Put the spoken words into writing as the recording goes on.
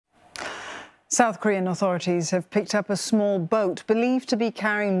South Korean authorities have picked up a small boat believed to be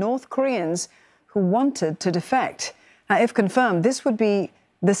carrying North Koreans who wanted to defect. Now, if confirmed, this would be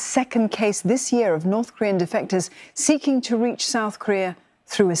the second case this year of North Korean defectors seeking to reach South Korea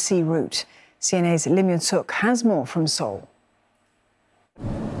through a sea route. CNA's Lim Yun-suk has more from Seoul.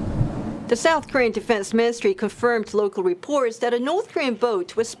 The South Korean Defense Ministry confirmed local reports that a North Korean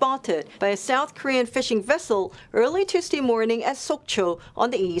boat was spotted by a South Korean fishing vessel early Tuesday morning at Sokcho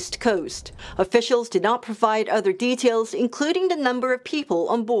on the east coast. Officials did not provide other details, including the number of people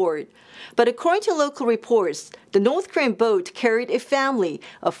on board. But according to local reports, the North Korean boat carried a family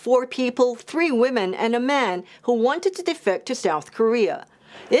of 4 people, 3 women and a man who wanted to defect to South Korea.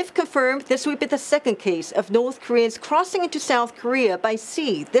 If confirmed, this would be the second case of North Koreans crossing into South Korea by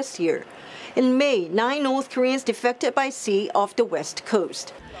sea this year. In May, 9 North Koreans defected by sea off the west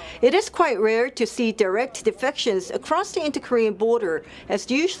coast. It is quite rare to see direct defections across the inter-Korean border,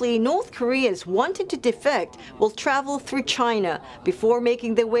 as usually North Koreans wanting to defect will travel through China before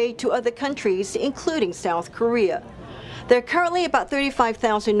making their way to other countries, including South Korea. There are currently about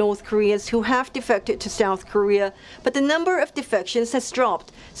 35,000 North Koreans who have defected to South Korea, but the number of defections has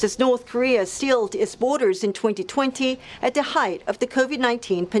dropped since North Korea sealed its borders in 2020 at the height of the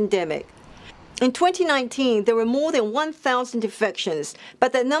COVID-19 pandemic. In 2019, there were more than 1,000 defections,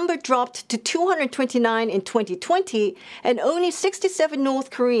 but that number dropped to 229 in 2020, and only 67 North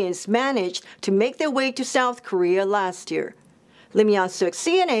Koreans managed to make their way to South Korea last year. Lim Yun-suk,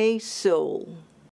 CNA, Seoul.